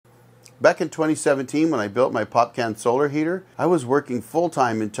Back in 2017, when I built my PopCan solar heater, I was working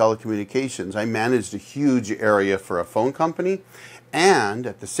full-time in telecommunications. I managed a huge area for a phone company, and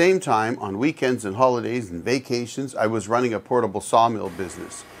at the same time, on weekends and holidays and vacations, I was running a portable sawmill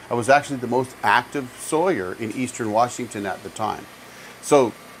business. I was actually the most active sawyer in Eastern Washington at the time.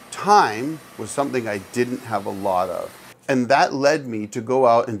 So time was something I didn't have a lot of. And that led me to go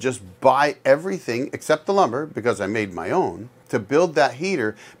out and just buy everything except the lumber, because I made my own, to build that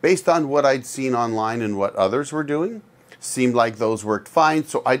heater based on what I'd seen online and what others were doing. Seemed like those worked fine,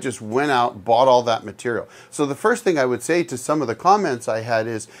 so I just went out, bought all that material. So the first thing I would say to some of the comments I had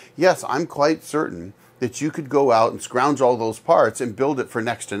is, yes, I'm quite certain that you could go out and scrounge all those parts and build it for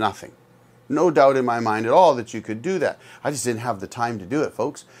next to nothing. No doubt in my mind at all that you could do that. I just didn't have the time to do it,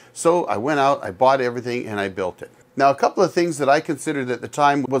 folks. So I went out, I bought everything, and I built it. Now, a couple of things that I considered at the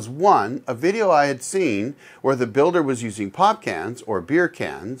time was, one, a video I had seen where the builder was using pop cans or beer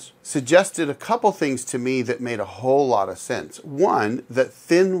cans suggested a couple things to me that made a whole lot of sense. One, that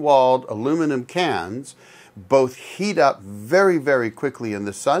thin-walled aluminum cans both heat up very, very quickly in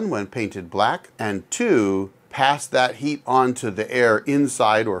the sun when painted black, and two, pass that heat onto the air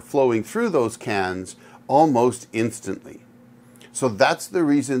inside or flowing through those cans almost instantly. So that's the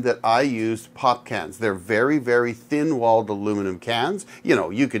reason that I used pop cans. They're very, very thin-walled aluminum cans. You know,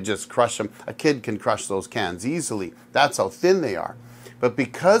 you could just crush them. A kid can crush those cans easily. That's how thin they are. But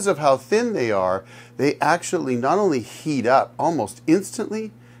because of how thin they are, they actually not only heat up almost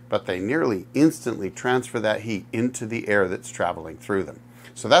instantly, but they nearly instantly transfer that heat into the air that's traveling through them.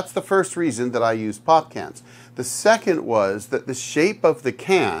 So that's the first reason that I used pop cans. The second was that the shape of the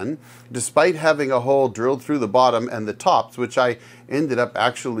can, despite having a hole drilled through the bottom and the tops, which I ended up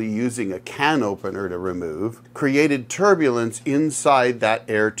actually using a can opener to remove, created turbulence inside that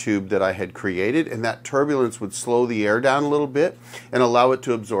air tube that I had created, and that turbulence would slow the air down a little bit and allow it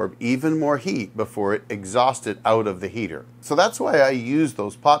to absorb even more heat before it exhausted out of the heater. So that's why I use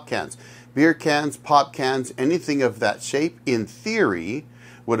those pop cans. Beer cans, pop cans, anything of that shape, in theory,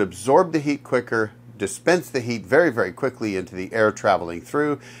 would absorb the heat quicker, dispense the heat very, very quickly into the air traveling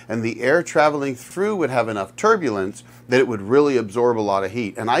through, and the air traveling through would have enough turbulence that it would really absorb a lot of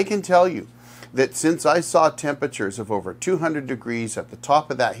heat. And I can tell you that since I saw temperatures of over 200 degrees at the top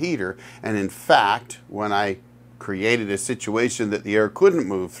of that heater, and in fact, when I created a situation that the air couldn't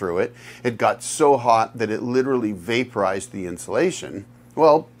move through it, it got so hot that it literally vaporized the insulation.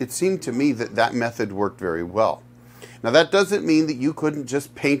 Well, it seemed to me that that method worked very well. Now, that doesn't mean that you couldn't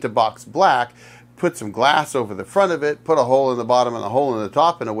just paint a box black, put some glass over the front of it, put a hole in the bottom and a hole in the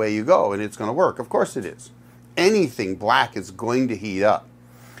top, and away you go, and it's going to work. Of course it is. Anything black is going to heat up.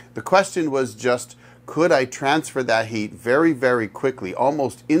 The question was just, could I transfer that heat very, very quickly,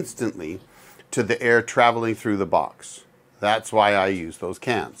 almost instantly, to the air traveling through the box? That's why I used those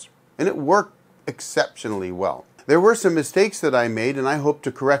cans. And it worked exceptionally well. There were some mistakes that I made, and I hope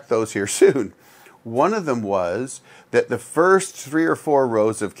to correct those here soon. One of them was that the first 3 or 4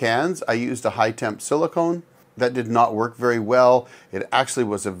 rows of cans, I used a high temp silicone. That did not work very well. It actually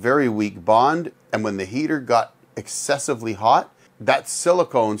was a very weak bond, and when the heater got excessively hot, that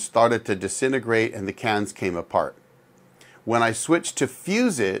silicone started to disintegrate and the cans came apart. When I switched to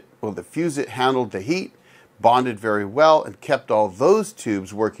Fuse-It, well, the Fuse-It handled the heat, bonded very well, and kept all those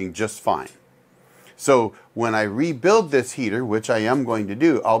tubes working just fine. So when I rebuild this heater, which I am going to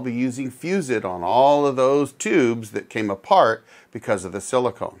do, I'll be using Fuse-It on all of those tubes that came apart because of the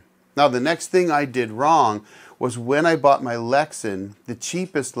silicone. Now, the next thing I did wrong was when I bought my Lexan, the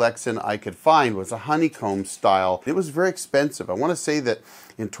cheapest Lexan I could find was a honeycomb style. It was very expensive. I want to say that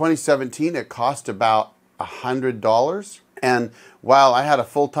in 2017 it cost about $100. And while I had a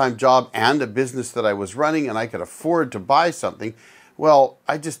full-time job and a business that I was running and I could afford to buy something, well,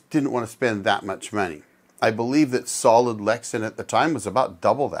 I just didn't want to spend that much money. I believe that solid Lexan at the time was about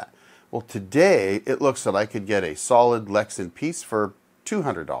double that. Well, today it looks that I could get a solid Lexan piece for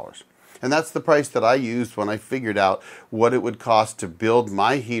 $200. And that's the price that I used when I figured out what it would cost to build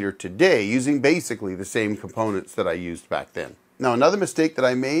my heater today using basically the same components that I used back then. Now, another mistake that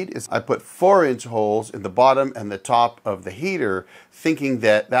I made is I put 4-inch holes in the bottom and the top of the heater, thinking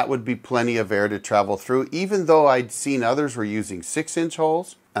that that would be plenty of air to travel through, even though I'd seen others were using 6-inch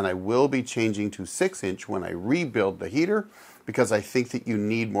holes, and I will be changing to 6-inch when I rebuild the heater, because I think that you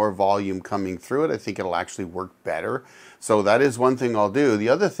need more volume coming through it. I think it'll actually work better. So that is one thing I'll do. The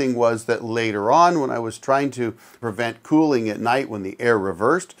other thing was that later on, when I was trying to prevent cooling at night when the air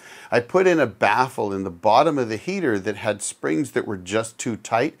reversed, I put in a baffle in the bottom of the heater that had springs that were just too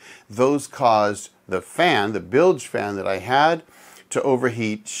tight. Those caused the fan, the bilge fan that I had, to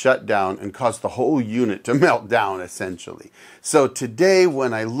overheat, shut down, and cause the whole unit to melt down, essentially. So today,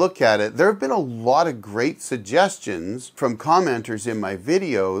 when I look at it, there have been a lot of great suggestions from commenters in my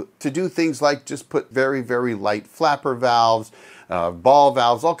video to do things like just put very, very light flapper valves, ball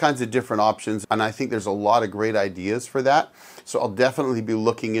valves, all kinds of different options. And I think there's a lot of great ideas for that. So I'll definitely be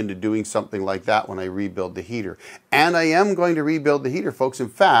looking into doing something like that when I rebuild the heater. And I am going to rebuild the heater, folks. In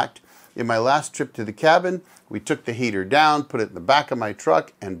fact, in my last trip to the cabin, we took the heater down, put it in the back of my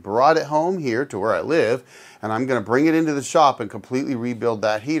truck, and brought it home here to where I live. And I'm going to bring it into the shop and completely rebuild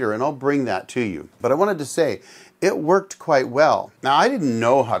that heater, and I'll bring that to you. But I wanted to say, it worked quite well. Now, I didn't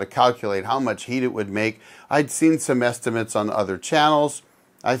know how to calculate how much heat it would make. I'd seen some estimates on other channels.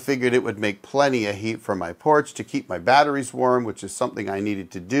 I figured it would make plenty of heat from my porch to keep my batteries warm, which is something I needed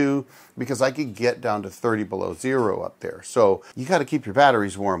to do because I could get down to 30 below zero up there. So you got to keep your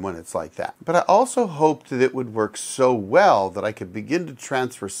batteries warm when it's like that. But I also hoped that it would work so well that I could begin to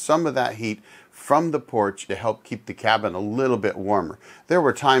transfer some of that heat from the porch to help keep the cabin a little bit warmer. There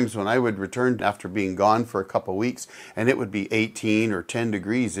were times when I would return after being gone for a couple weeks and it would be 18 or 10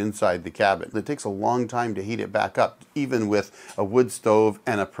 degrees inside the cabin. It takes a long time to heat it back up, even with a wood stove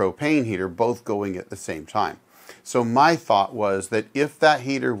and a propane heater both going at the same time. So my thought was that if that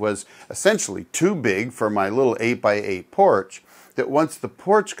heater was essentially too big for my little 8x8 porch, that once the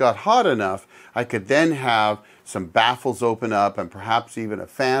porch got hot enough, I could then have some baffles open up and perhaps even a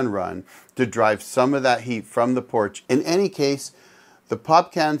fan run to drive some of that heat from the porch. In any case, the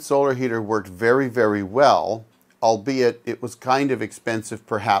PopCan solar heater worked very, very well, albeit it was kind of expensive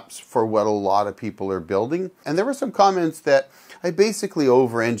perhaps for what a lot of people are building. And there were some comments that I basically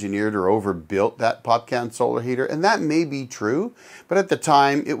over-engineered or overbuilt that PopCan solar heater, and that may be true, but at the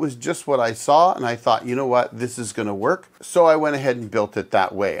time it was just what I saw, and I thought, you know what, this is going to work. So I went ahead and built it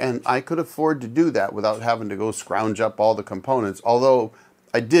that way, and I could afford to do that without having to go scrounge up all the components, although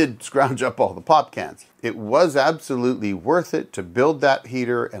I did scrounge up all the PopCans. It was absolutely worth it to build that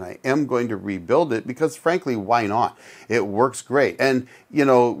heater, and I am going to rebuild it because, frankly, why not? It works great. And, you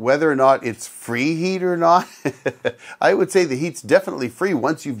know, whether or not it's free heat or not, I would say the heat's definitely free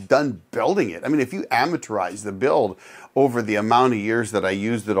once you've done building it. I mean, if you amateurize the build over the amount of years that I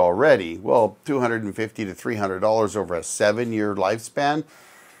used it already, well, $250 to $300 over a 7-year lifespan,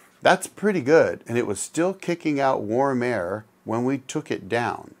 that's pretty good. And it was still kicking out warm air when we took it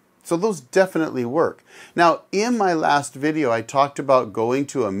down. So those definitely work. Now, in my last video, I talked about going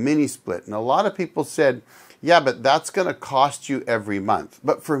to a mini split, and a lot of people said, yeah, but that's going to cost you every month.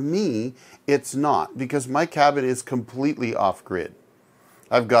 But for me, it's not, because my cabin is completely off-grid.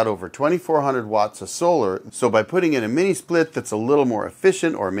 I've got over 2,400 watts of solar, so by putting in a mini split that's a little more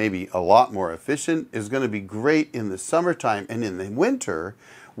efficient, or maybe a lot more efficient, is going to be great in the summertime. And in the winter,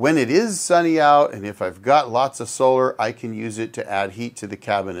 when it is sunny out, and if I've got lots of solar, I can use it to add heat to the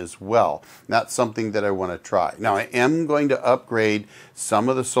cabin as well. That's something that I want to try. Now, I am going to upgrade some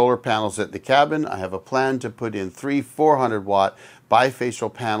of the solar panels at the cabin. I have a plan to put in 3 400-watt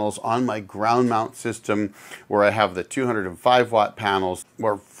bifacial panels on my ground mount system, where I have the 205-watt panels,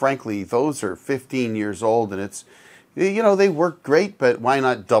 where frankly, those are 15 years old, and it's, you know, they work great, but why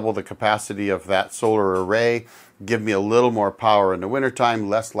not double the capacity of that solar array? Give me a little more power in the wintertime,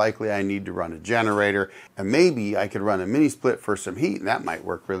 less likely I need to run a generator, and maybe I could run a mini split for some heat, and that might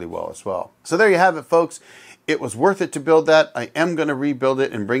work really well as well. So there you have it, folks. It was worth it to build that. I am going to rebuild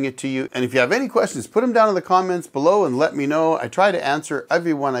it and bring it to you. And if you have any questions, put them down in the comments below and let me know. I try to answer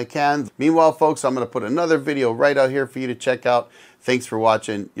every one I can. Meanwhile, folks, I'm going to put another video right out here for you to check out. Thanks for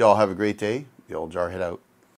watching. Y'all have a great day. The old Jarhead out.